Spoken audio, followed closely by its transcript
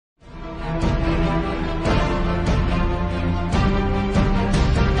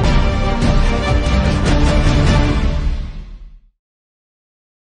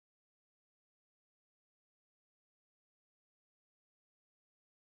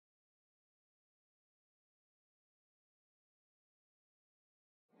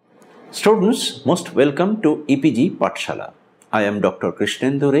Students, most welcome to EPG Pathshala. I am Dr.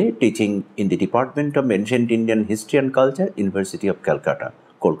 Krishnendu Ray, teaching in the Department of Ancient Indian History and Culture, University of Calcutta,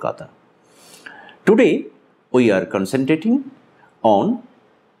 Kolkata. Today, we are concentrating on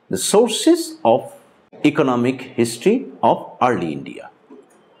the sources of economic history of early India.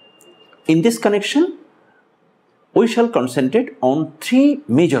 In this connection, we shall concentrate on three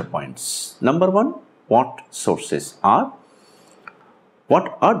major points. Number one, what sources are?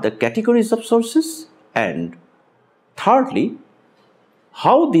 What are the categories of sources? And thirdly,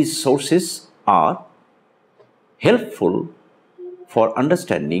 how these sources are helpful for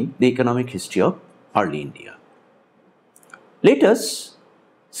understanding the economic history of early India. Let us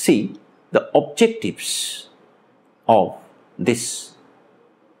see the objectives of this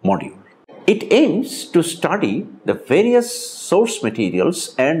module. It aims to study the various source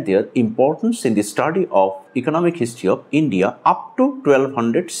materials and their importance in the study of economic history of India up to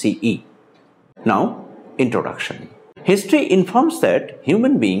 1200 CE. Now, introduction. History informs that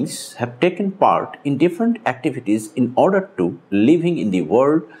human beings have taken part in different activities in order to living in the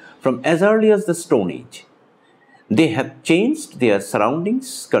world from as early as the Stone Age. They have changed their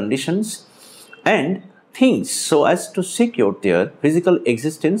surroundings, conditions, and things so as to secure their physical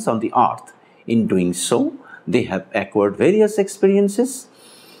existence on the earth. In doing so, they have acquired various experiences.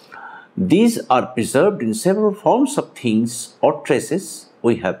 These are preserved in several forms of things or traces.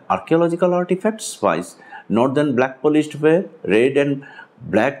 We have archaeological artifacts, wise northern black polished ware, red and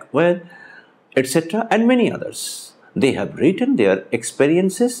black ware, etc., and many others. They have written their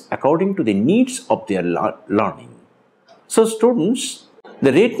experiences according to the needs of their learning. So, students,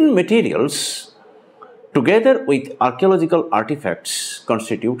 the written materials together with archaeological artifacts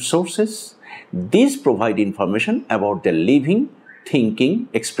constitute sources. These provide information about their living, thinking,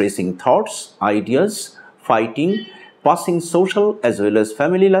 expressing thoughts, ideas, fighting, passing social as well as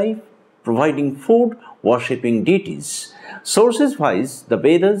family life, providing food, worshipping deities. Sources-wise, the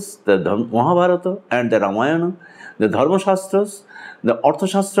Vedas, the Mahabharata and the Ramayana, the Dharma-shastras, the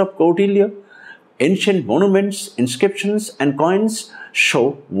Arthashastra of Kautilya, ancient monuments, inscriptions and coins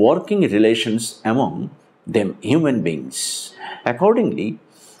show working relations among them human beings. Accordingly,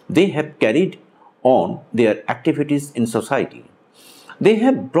 they have carried on their activities in society. They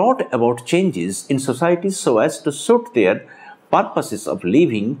have brought about changes in society so as to suit their purposes of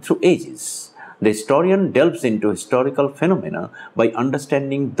living through ages. The historian delves into historical phenomena by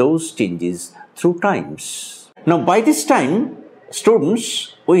understanding those changes through times. Now, by this time,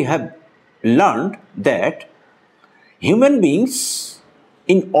 students, we have learned that human beings,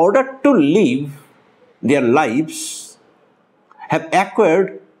 in order to live their lives, have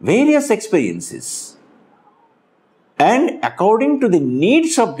acquired various experiences, and according to the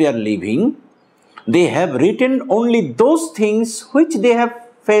needs of their living, they have written only those things which they have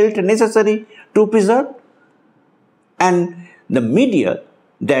felt necessary to preserve, and the media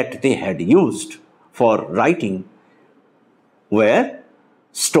that they had used for writing were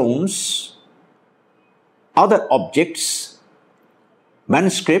stones, other objects,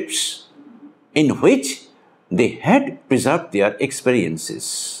 manuscripts in which they had preserved their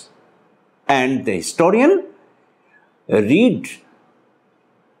experiences. And the historian reads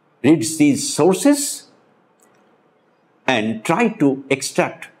these sources and try to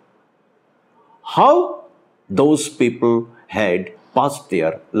extract how those people had passed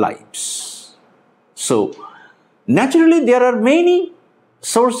their lives. So, naturally, there are many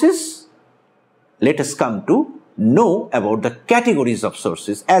sources. Let us come to know about the categories of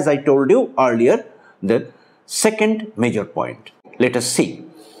sources. As I told you earlier, the second major point. Let us see.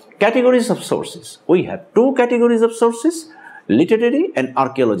 Categories of sources. We have two categories of sources, literary and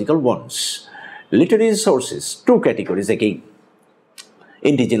archaeological ones. Literary sources, two categories again.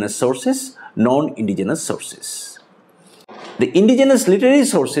 Indigenous sources, non-indigenous sources. The indigenous literary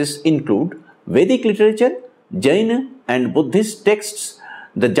sources include Vedic literature, Jaina and Buddhist texts,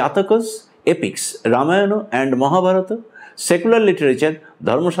 the Jatakas, epics, Ramayana and Mahabharata, secular literature,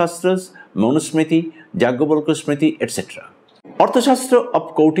 Dharma-shastras, Manusmriti, Yajnavalkya Smriti, etc. Arthashastra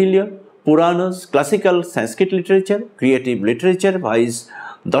of Kautilya, Puranas, classical Sanskrit literature, creative literature, wise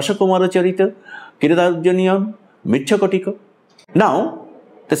Dashakumara Charita, Kiritarjaniyam, Mitchakotika. Now,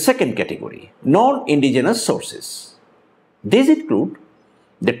 the second category, non-indigenous sources. These include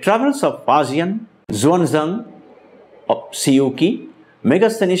the travels of Faxian, Xuanzang of Siuki,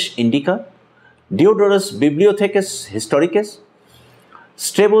 Megasthenes Indica, Diodorus Bibliothecus Historicus,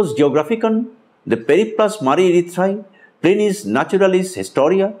 Strabos Geographicon, the Periplus Mari Erythrae, Pliny's Naturalis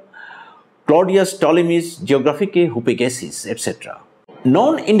Historia, Claudius Ptolemy's Geographicae Hupigesis, etc.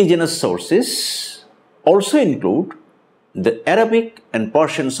 Non-indigenous sources also include the Arabic and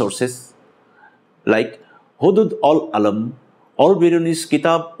Persian sources like Hudud al-Alam, al-Biruni's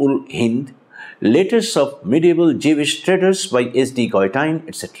Kitab-ul-Hind, letters of medieval Jewish traders by S.D. Goitein,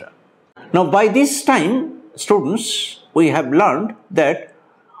 etc. Now, by this time, students, we have learned that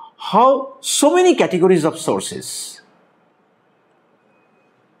how so many categories of sources,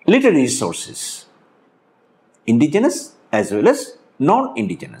 literary sources, indigenous as well as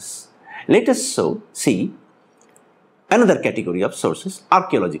non-indigenous. Let us so see another category of sources,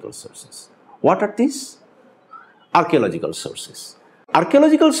 archaeological sources. What are these? Archaeological sources.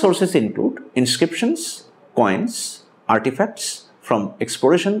 Archaeological sources include inscriptions, coins, artifacts from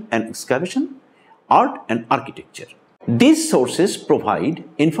exploration and excavation, art and architecture. These sources provide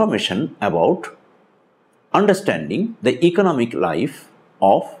information about understanding the economic life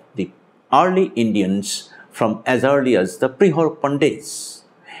of the early Indians from as early as the pre-Harappan days.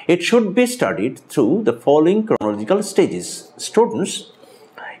 It should be studied through the following chronological stages. Students,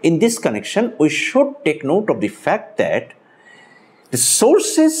 in this connection, we should take note of the fact that the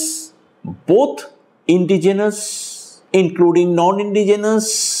sources, both indigenous, including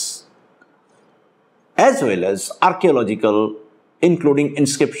non-indigenous, as well as archaeological, including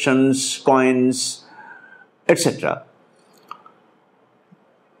inscriptions, coins, etc.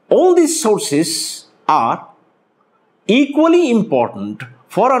 All these sources are equally important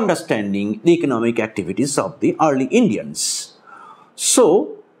for understanding the economic activities of the early Indians.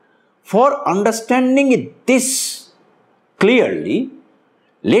 So, for understanding this clearly,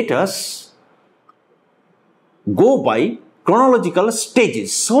 let us go by chronological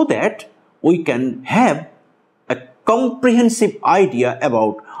stages so that we can have a comprehensive idea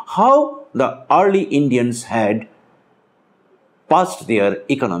about how the early Indians had passed their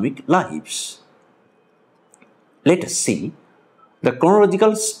economic lives. Let us see the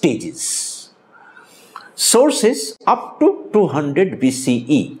chronological stages. Sources up to 200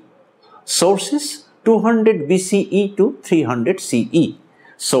 BCE. Sources 200 BCE to 300 CE.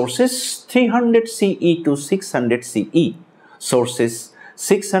 Sources 300 CE to 600 CE. Sources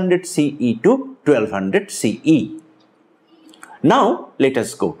 600 CE to 1200 CE. Now, let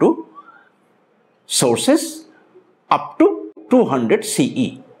us go to sources up to 200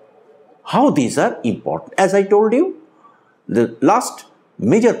 CE. How these are important? As I told you, the last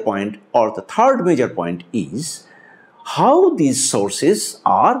major point or the third major point is how these sources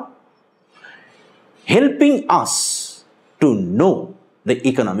are helping us to know the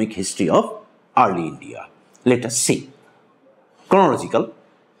economic history of early India. Let us see chronological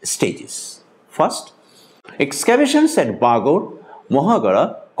stages. First, excavations at Bagor,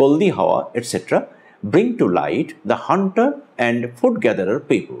 Mohagara, Koldihawa, etc. bring to light the hunter and food gatherer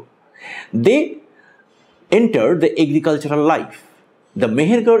people. They entered the agricultural life. The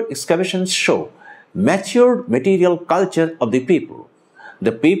Mehergarh excavations show matured material culture of the people.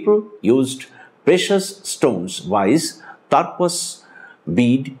 The people used precious stones, vice, tarpus,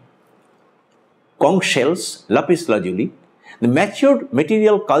 bead, conch shells, lapis lazuli. The matured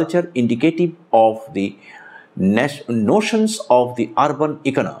material culture indicative of the notions of the urban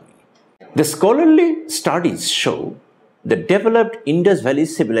economy. The scholarly studies show the developed Indus Valley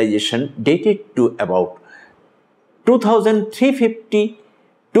civilization dated to about 2350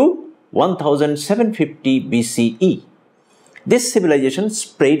 to 1750 BCE. This civilization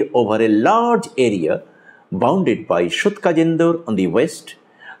spread over a large area bounded by Shutkajendor on the west,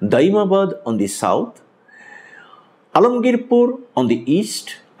 Daimabad on the south, Alamgirpur on the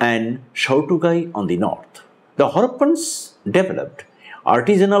east, and Shautugai on the north. The Harappans developed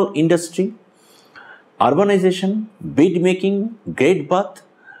artisanal industry, urbanization, bead making, great bath,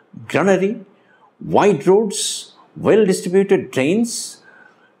 granary, wide roads, well-distributed trains,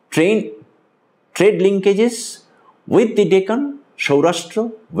 trade linkages with the Deccan, Saurashtra,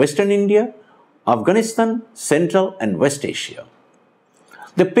 Western India, Afghanistan, Central and West Asia.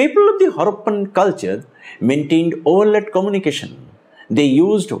 The people of the Harappan culture maintained overland communication. They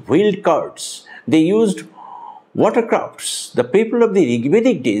used wheeled carts. They used watercrafts. The people of the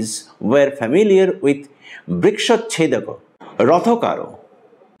Rigvedic days were familiar with Brikshachedaka, Rathokaro,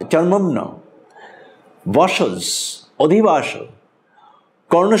 Charmamna, Vashas, Adhivasha,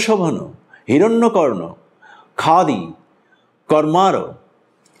 Karnashabhana, Hiranyakarna, Khadi, Karmara,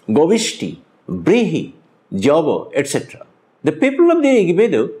 Govishti, Brihi, Java, etc. The people of the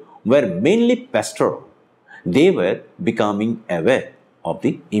Rigveda were mainly pastoral. They were becoming aware of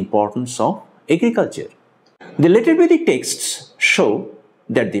the importance of agriculture. The later Vedic texts show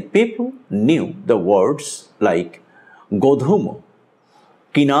that the people knew the words like Godhumo,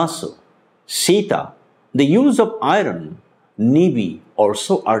 Kinaso, Sita, the use of iron, Nibi,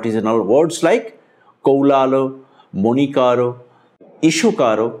 also artisanal words like Koulalo, Monikaro,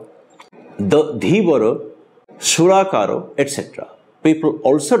 Ishukaro, the Dhiboro, Surakaro, etc. People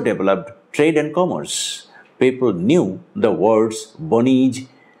also developed trade and commerce. People knew the words Bonij,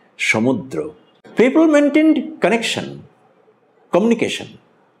 Samudra. People maintained communication.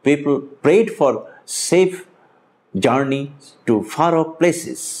 People prayed for safe journeys to far off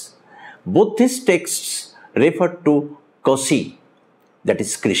places. Buddhist texts refer to Kosi, that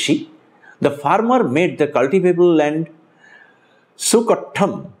is Krishi. The farmer made the cultivable land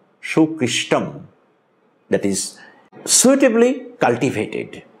Sukattam, Sukrishtam, that is suitably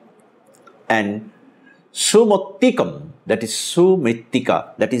cultivated, and Sumottikam, that is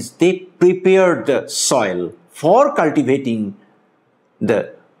Sumittika, that is they prepared the soil for cultivating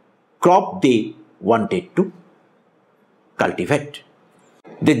the crop they wanted to cultivate.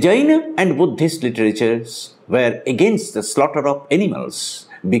 The Jaina and Buddhist literatures were against the slaughter of animals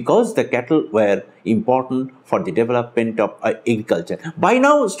because the cattle were important for the development of agriculture. By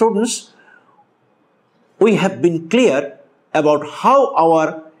now, students, we have been clear about how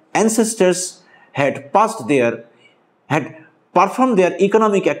our ancestors had performed their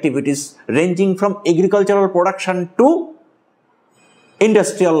economic activities ranging from agricultural production to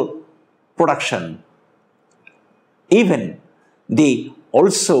industrial production. Even they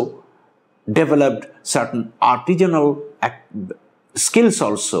also developed certain artisanal skills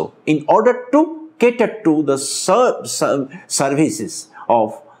also in order to cater to the services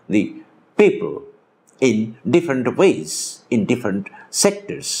of the people in different ways, in different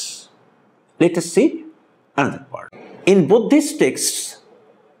sectors. Let us see another part. In Buddhist texts,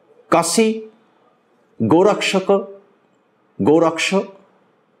 Kasi, Gorakshaka,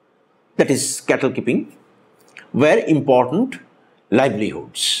 that is cattle keeping, were important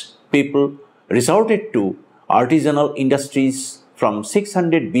livelihoods. People resorted to artisanal industries from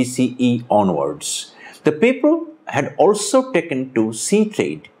 600 BCE onwards. The people had also taken to sea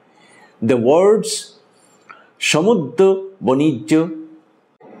trade. The words Samudra Bonijya,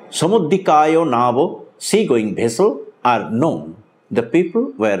 Samudikayo Navo, seagoing vessel, are known. The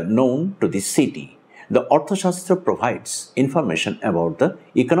people were known to the city. The Arthashastra provides information about the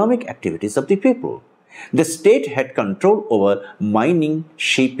economic activities of the people. The state had control over mining,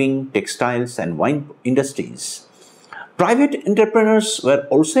 shipping, textiles, and wine industries. Private entrepreneurs were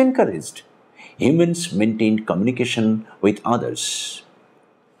also encouraged. Humans maintained communication with others.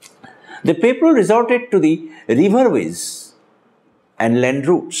 The people resorted to the riverways and land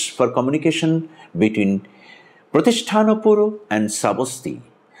routes for communication between Pratishtanapura and Sabasti.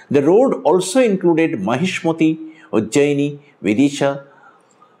 The road also included Mahishmati, Ujjaini, Vidisha,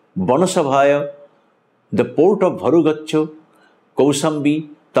 Banasabhaya, the port of Bharugacho, Kausambi,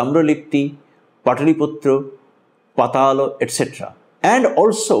 Tamralipti, Pataliputra, Patala, etc. and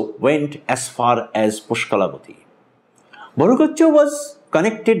also went as far as Pushkalavati. Bharugacho was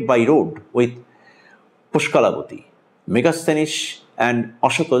connected by road with Pushkalavati. Megasthenes and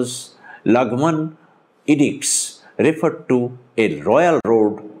Ashoka's Lagman edicts referred to a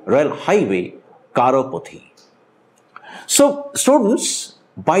royal highway, Karopathy. So, students,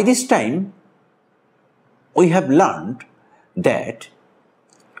 by this time, we have learned that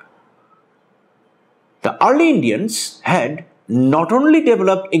the early Indians had not only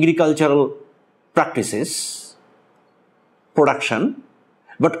developed agricultural practices, production,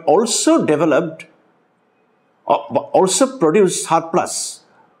 but also produced surplus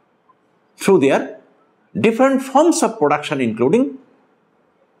through their different forms of production, including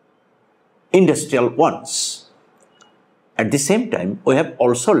industrial ones. At the same time, we have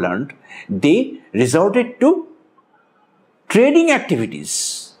also learned they resorted to trading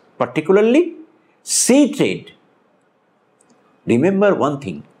activities, particularly sea trade. Remember one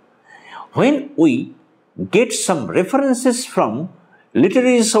thing, when we get some references from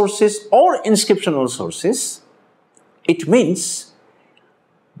literary sources or inscriptional sources, it means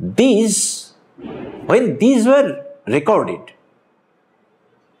when these were recorded,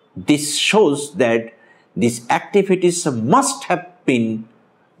 this shows that these activities must have been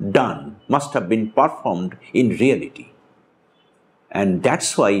done, must have been performed in reality. And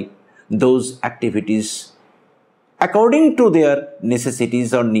that's why those activities, according to their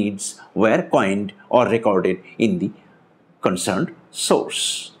necessities or needs, were coined or recorded in the concerned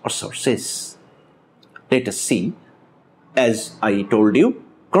source or sources. Let us see, as I told you,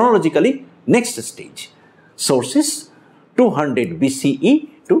 chronologically, next stage. Sources 200 BCE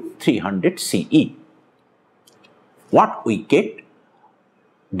to 300 CE. What we get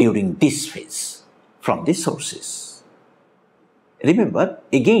during this phase from the sources. Remember,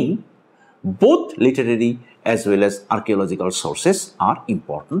 again, both literary as well as archaeological sources are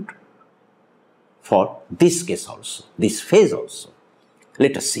important for this case also, this phase also.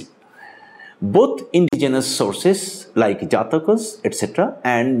 Let us see. Both indigenous sources like Jatakas, etc.,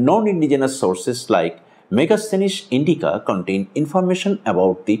 and non-indigenous sources like Megasthenes Indica contain information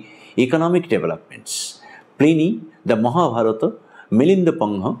about the economic developments. Pliny, the Mahabharata, Milinda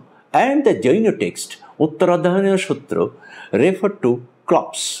Pangha, and the Jaina text Uttaradhyana Sutra refer to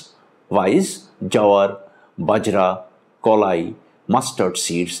crops, viz. Jawar, Bajra, Kolai, mustard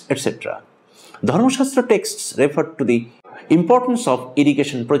seeds, etc. Dharmashastra texts refer to the importance of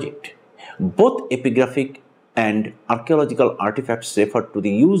irrigation project. Both epigraphic and archaeological artifacts refer to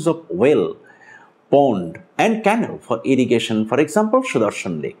the use of well, pond and canal for irrigation, for example,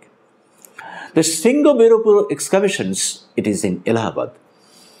 Sudarshan Lake. The Sringaberapura excavations, it is in Allahabad,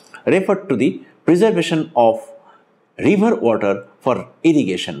 refer to the preservation of river water for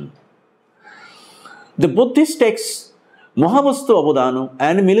irrigation. The Buddhist texts Mahavastu Abodhana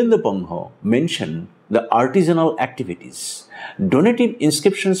and Milinda Pangha mention the artisanal activities. Donative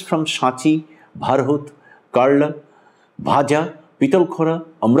inscriptions from Shachi, Bharhut, Karla, Bhaja, Pitalkhora,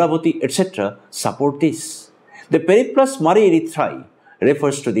 Amravati, etc. support this. The Periplus Mari Erythrae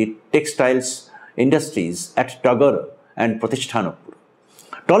refers to the textiles industries at Tagara and Pratishtanapur.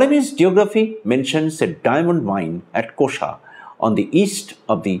 Ptolemy's geography mentions a diamond mine at Kosha on the east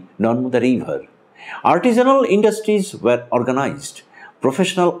of the Narmada River. Artisanal industries were organized.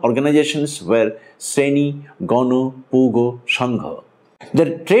 Professional organizations were Sreni, Ganu, Pugo, Shangha.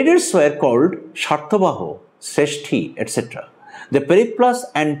 The traders were called Sharthabaho, Sreshthi, etc. The Periplus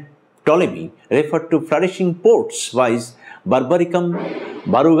and Ptolemy refer to flourishing ports, viz. Barbaricum,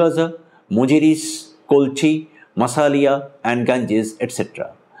 Barugaza, Mujiris, Kolchi, Massalia, and Ganges,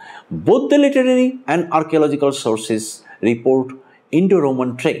 etc. Both the literary and archaeological sources report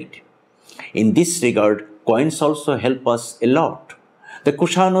Indo-Roman trade. In this regard, coins also help us a lot. The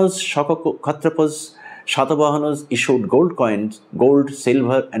Kushanas, Shakatrapas, Shatavahanas issued gold coins, gold,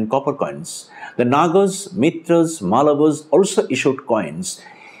 silver and copper coins. The Nagas, Mitras, Malavas also issued coins.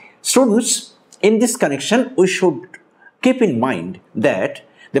 Students, in this connection, we should keep in mind that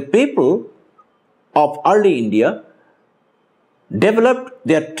the people of early India developed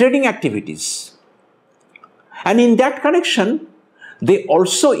their trading activities. And in that connection, they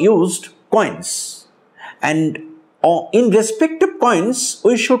also used coins. And in respect of coins,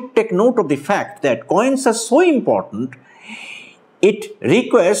 we should take note of the fact that coins are so important, it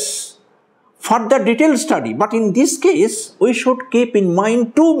requires further detailed study. But in this case, we should keep in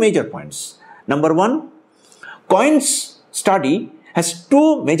mind two major points. Number one, coins study has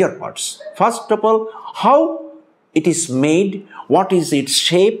two major parts. First of all, how it is made, what is its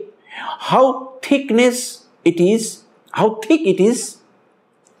shape, how thickness it is, how thick it is,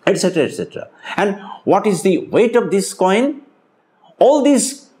 etc., etc. And what is the weight of this coin? All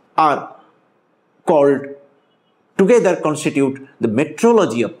these are called, together constitute the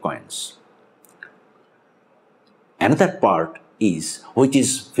metrology of coins. Another part is, which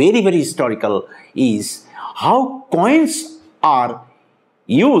is very, very historical, is how coins are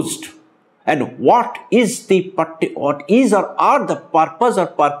used and what is or are the purpose or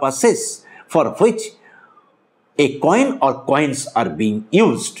purposes for which a coin or coins are being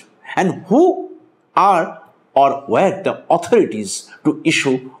used, and who are or were the authorities to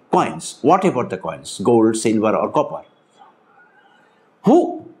issue coins, whatever the coins, gold, silver or copper.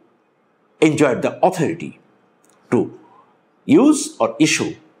 Who enjoyed the authority to use or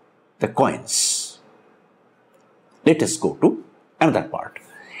issue the coins? Let us go to another part.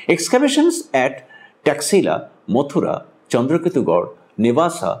 Excavations at Taxila, Mathura, Chandraketugad,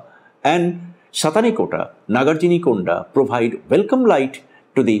 Nivasa and Satanikota, Nagarjunikonda provide welcome light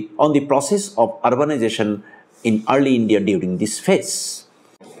to on the process of urbanization in early India during this phase.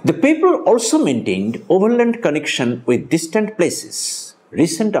 The people also maintained overland connection with distant places.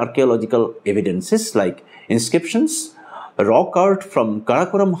 Recent archaeological evidences like inscriptions, rock art from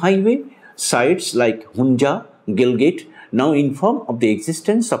Karakoram highway, sites like Hunja, Gilgit now inform of the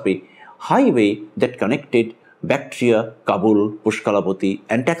existence of a highway that connected Bactria, Kabul, Pushkalabati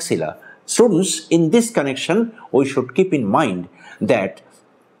and Taxila. Students, in this connection, we should keep in mind that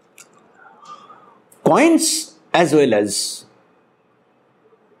coins as well as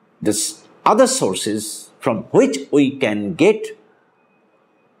this other sources from which we can get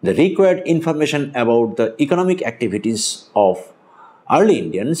the required information about the economic activities of early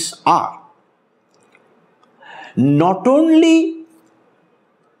Indians are not only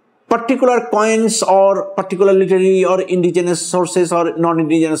particular coins or particular literary or indigenous sources or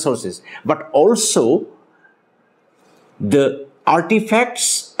non-indigenous sources, but also the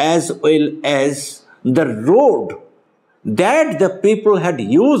artifacts as well as the road that the people had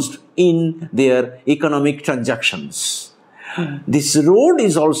used in their economic transactions. This road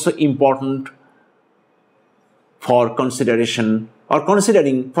is also important for consideration or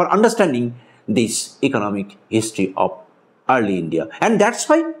considering for understanding this economic history of early India. And that's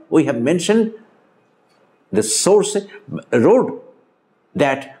why we have mentioned the source road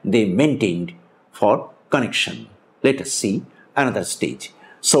that they maintained for connection. Let us see another stage.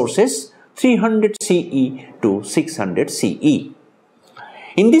 Sources 300 CE to 600 CE.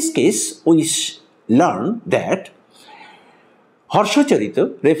 In this case, we learn that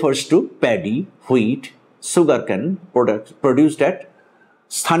Harshacharita refers to paddy, wheat, sugarcane products produced at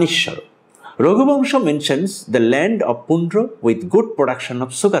Sthanishwar. Raghuvamsha mentions the land of Pundra with good production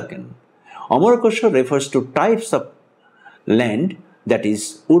of sugarcane. Amarkosha refers to types of land, that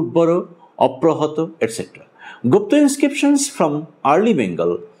is Urbara, Aprahato, etc. Gupta inscriptions from early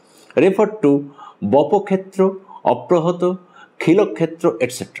Bengal refer to Bapokhetra, Aprahato, Khilokhetra,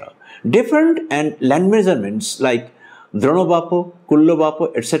 etc. Different and land measurements like Dranobapo,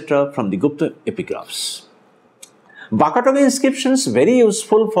 Kullobapo, etc. from the Gupta epigraphs. Bakatoga inscriptions very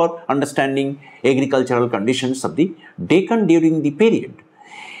useful for understanding agricultural conditions of the Deccan during the period.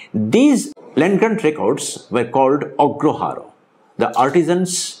 These land grant records were called Agroharo. The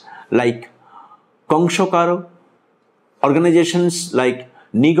artisans like Kongshokaro, organizations like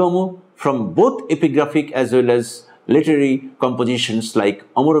Nigamo from both epigraphic as well as literary compositions like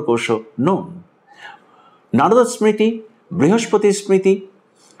Amarkosha known. Narada Smriti, Brihaspati Smriti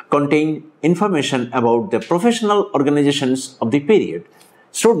contain information about the professional organizations of the period.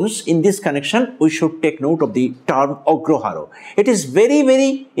 Students, in this connection, we should take note of the term Agroharo. It is very,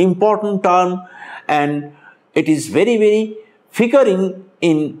 very important term, and it is very, very figuring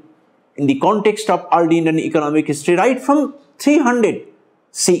in the context of early Indian economic history right from 300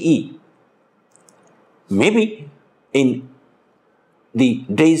 CE. Maybe in the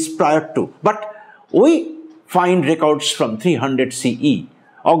days prior to, but we find records from 300 CE.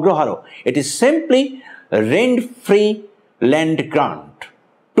 Agroharo, it is simply rent-free land grant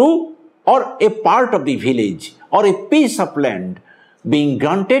to or a part of the village or a piece of land being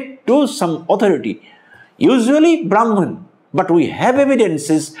granted to some authority, usually Brahman, but we have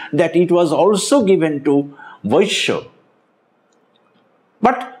evidences that it was also given to Vaishya.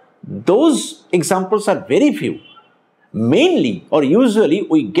 But those examples are very few. Mainly or usually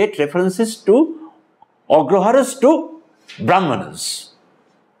we get references to Agroharas to Brahmanas.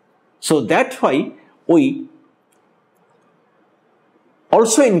 So that's why we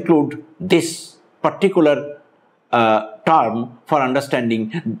also include this particular term for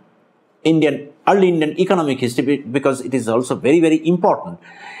understanding early Indian economic history, because it is also very, very important.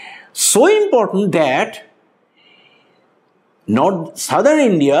 So important that southern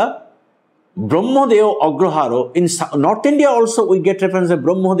India, Brahmadeo Agroharo, in North India also we get reference to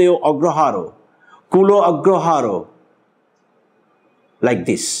Brahmadeo Agroharo, Kulo Agroharo, like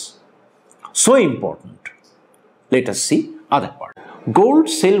this. So important. Let us see other part. Gold,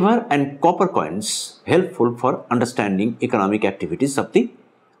 silver and copper coins helpful for understanding economic activities of the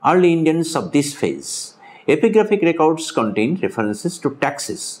early Indians of this phase. Epigraphic records contain references to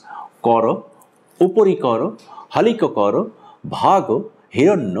taxes, Koro, Uporikoro, Halikokoro, Bhago,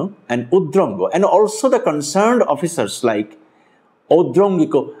 Hiranno and Udrongo, and also the concerned officers like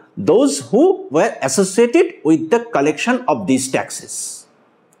Udrongiko, those who were associated with the collection of these taxes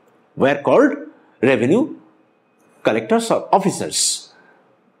were called revenue collectors or officers,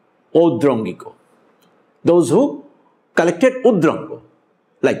 Udrongiko, those who collected Udrongo,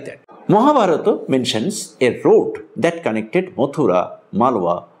 like that. Mahabharata mentions a road that connected Mathura,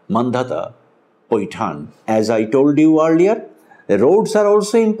 Malwa, Mandhata, Poitan. As I told you earlier, the roads are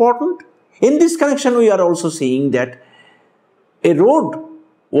also important. In this connection, we are also seeing that a road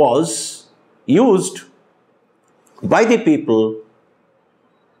was used by the people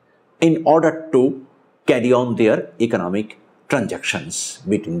in order to carry on their economic transactions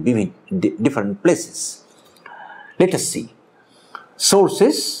between different places. Let us see.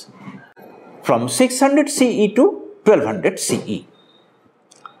 Sources from 600 CE to 1200 CE.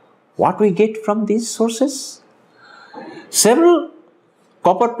 What we get from these sources? Several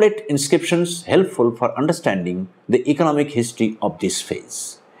copper plate inscriptions helpful for understanding the economic history of this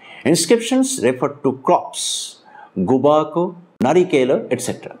phase. Inscriptions refer to crops, gubako, narikela,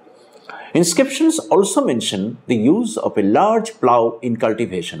 etc. Inscriptions also mention the use of a large plough in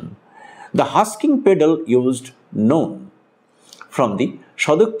cultivation. The husking pedal used known from the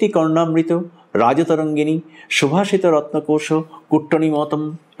Shadukti Karnamrita, Rajatarangini, Shubhashita Ratnakosha, Kuttani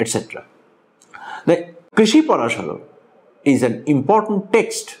Matam, etc. The Krishi Parashara is an important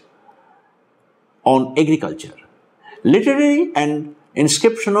text on agriculture. Literary and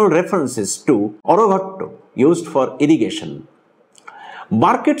inscriptional references to Orogatto used for irrigation.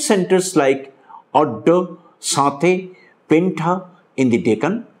 Market centers like Oddo, Sate, Penta in the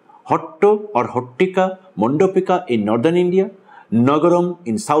Deccan, Hotto or Hottika, Mondopika in northern India, Nagaram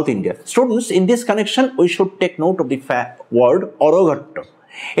in South India. Students, in this connection, we should take note of the word Orogatto.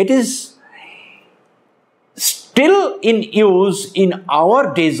 It is still in use in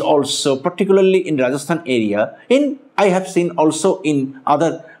our days also, particularly in Rajasthan area. I have seen also in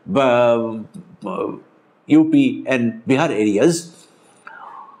other UP and Bihar areas.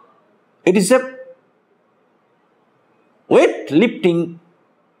 It is a weight lifting,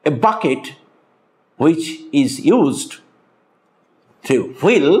 a bucket which is used to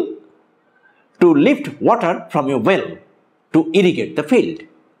lift water from your well to irrigate the field.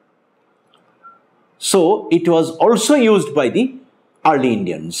 So it was also used by the early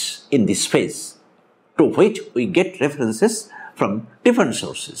Indians in this phase, to which we get references from different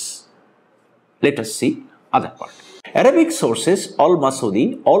sources. Let us see other part. Arabic sources,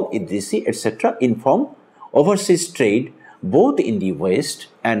 al-Masudi, al-Idrisi, etc. inform overseas trade both in the west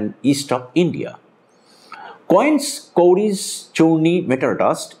and east of India. Coins, cowries, churni, metal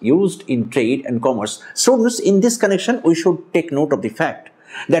dust used in trade and commerce. Students, in this connection, we should take note of the fact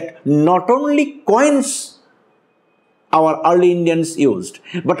that not only coins our early Indians used,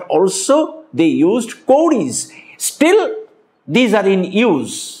 but also they used cowries. Still, these are in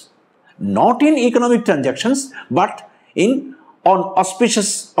use, not in economic transactions, but on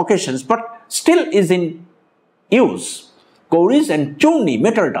auspicious occasions, but still is in use. Cowries and churni,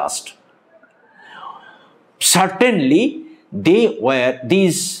 metal dust. Certainly, they were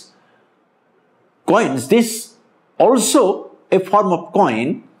these coins, this also a form of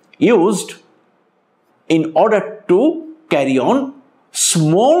coin used in order to carry on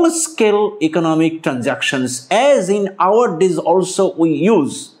small scale economic transactions, as in our days also we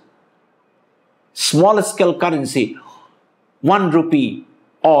use small scale currency, 1 rupee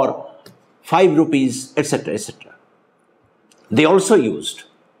or 5 rupees, etc., etc. They also used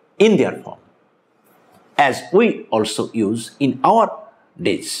in their form, as we also use in our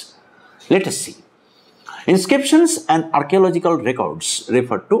days. Let us see. Inscriptions and archaeological records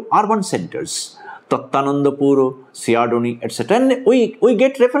refer to urban centers, Tattanandapur, Siadoni, etc. And we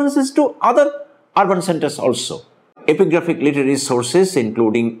get references to other urban centers also. Epigraphic literary sources,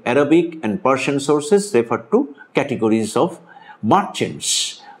 including Arabic and Persian sources, refer to categories of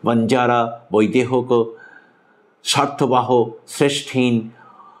merchants, Vanjara, Boidehoko, Sarthabaho, Sreshthin,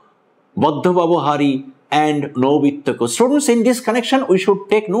 Baddhabhavahari, and Novittako. Students, in this connection, we should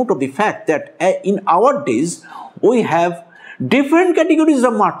take note of the fact that in our days, we have different categories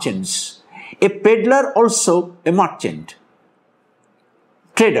of merchants. A peddler, also a merchant.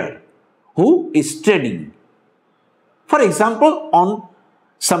 Trader, who is trading. For example, on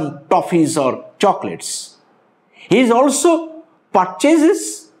some toffees or chocolates. He is also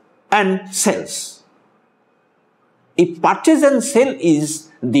purchases and sells. If purchase and sell is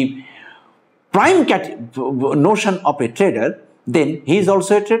the prime notion of a trader, then he is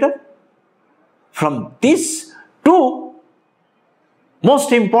also a trader. From this to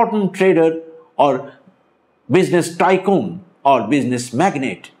most important trader or business tycoon or business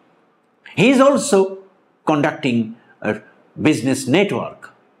magnate, he is also conducting a business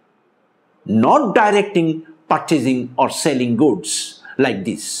network, not directing purchasing or selling goods like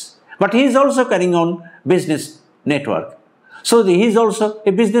this, but he is also carrying on business network. So he is also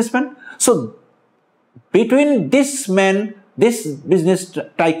a businessman. So between this man, this business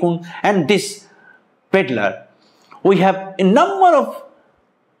tycoon, and this peddler, we have a number of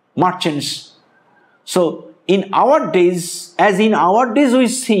merchants. So in our days, as in our days we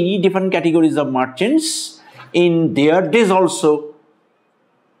see different categories of merchants, in their days also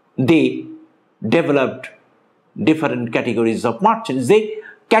they developed different categories of merchants. They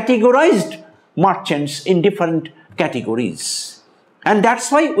categorized merchants in different categories. And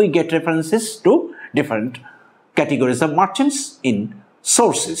that's why we get references to different categories of merchants in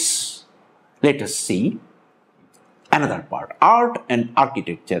sources. Let us see another part, art and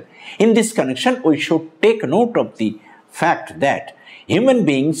architecture. In this connection, we should take note of the fact that human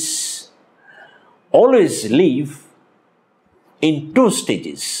beings always live in two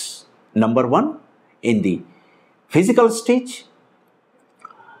stages. Number one, in the physical stage,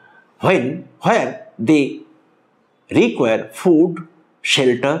 where they require food,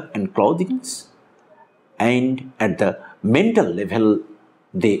 shelter and clothing, and at the mental level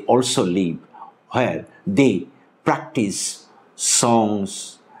they also live, where they practice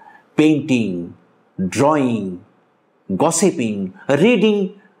songs, painting, drawing, gossiping,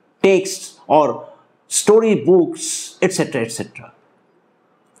 reading texts or storybooks, etc., etc.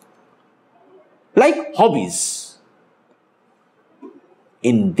 Like hobbies.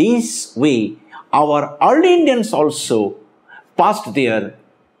 In this way, our early Indians also passed their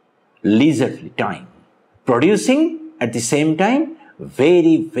leisurely time, producing at the same time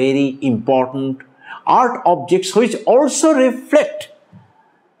very, very important art objects which also reflect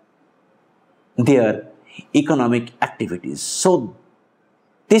their economic activities. So,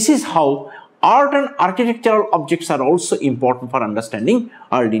 this is how art and architectural objects are also important for understanding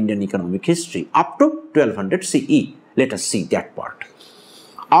early Indian economic history up to 1200 CE. Let us see that part.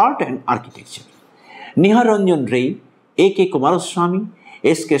 Art and architecture. Niharanjan Ray, A.K. Kumaraswamy,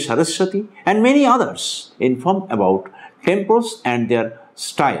 S.K. Saraswati and many others inform about temples and their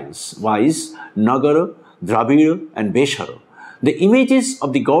styles, viz. Nagara, Dravida and Beshara. The images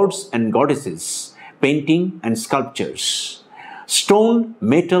of the gods and goddesses, painting and sculptures, stone,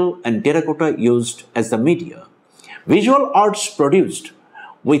 metal and terracotta used as the media, visual arts produced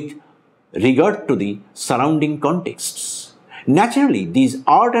with regard to the surrounding contexts. Naturally, these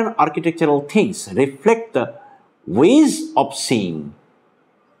art and architectural things reflect the ways of seeing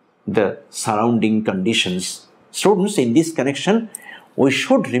the surrounding conditions. Students, in this connection, we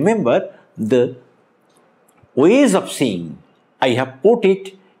should remember the ways of seeing. I have put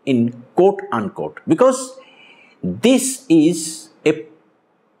it in quote unquote because this is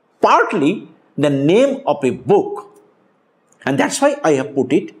partly the name of a book and that's why I have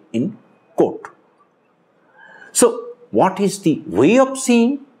put it in quote. So, what is the way of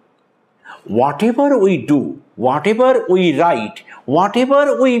seeing? Whatever we do, whatever we write,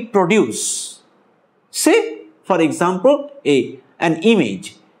 whatever we produce, say for example an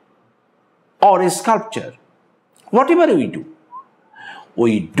image or a sculpture, whatever we do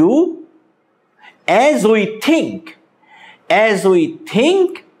as we think,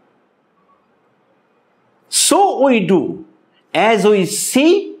 so we do, as we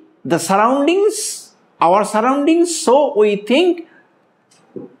see the surroundings, our surroundings, so we think,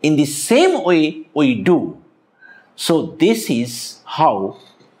 in the same way we do. So this is how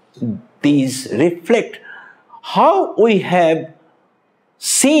these reflect how we have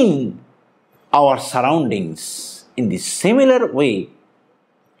seen our surroundings. In the similar way,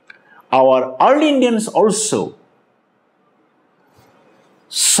 our early Indians also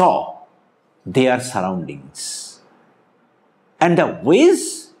saw their surroundings. And the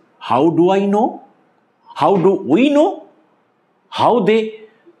ways, how do I know? How do we know how they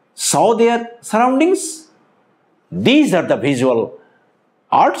saw their surroundings? These are the visual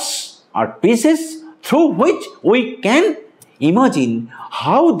arts, art pieces through which we can imagine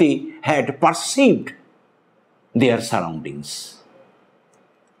how they had perceived their surroundings.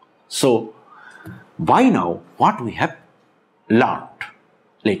 So, by now, what we have learned?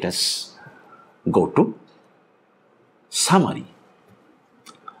 Let us go to summary.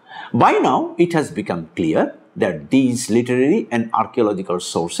 By now, it has become clear that these literary and archaeological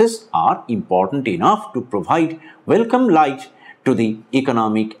sources are important enough to provide welcome light to the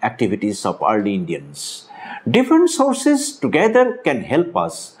economic activities of early Indians. Different sources together can help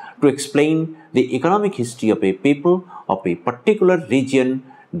us to explain the economic history of a people of a particular region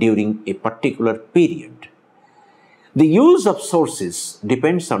during a particular period. The use of sources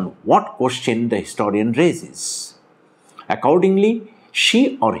depends on what question the historian raises. Accordingly,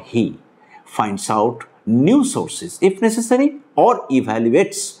 she or he finds out new sources if necessary or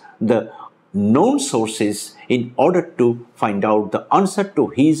evaluates the known sources in order to find out the answer to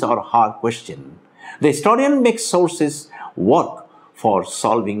his or her question. The historian makes sources work for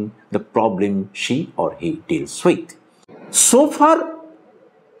solving the problem she or he deals with. So far,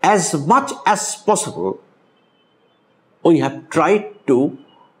 as much as possible, we have tried to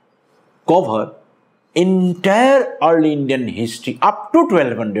cover entire early Indian history up to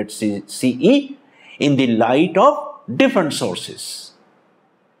 1200 CE in the light of different sources.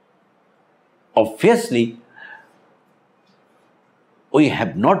 Obviously, we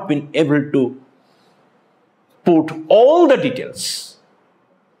have not been able to put all the details.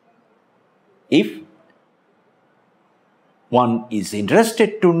 If one is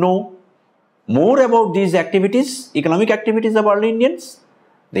interested to know more about these activities, economic activities of early Indians,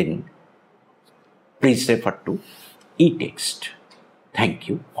 then please refer to e-text. Thank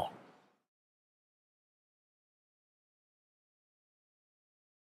you all.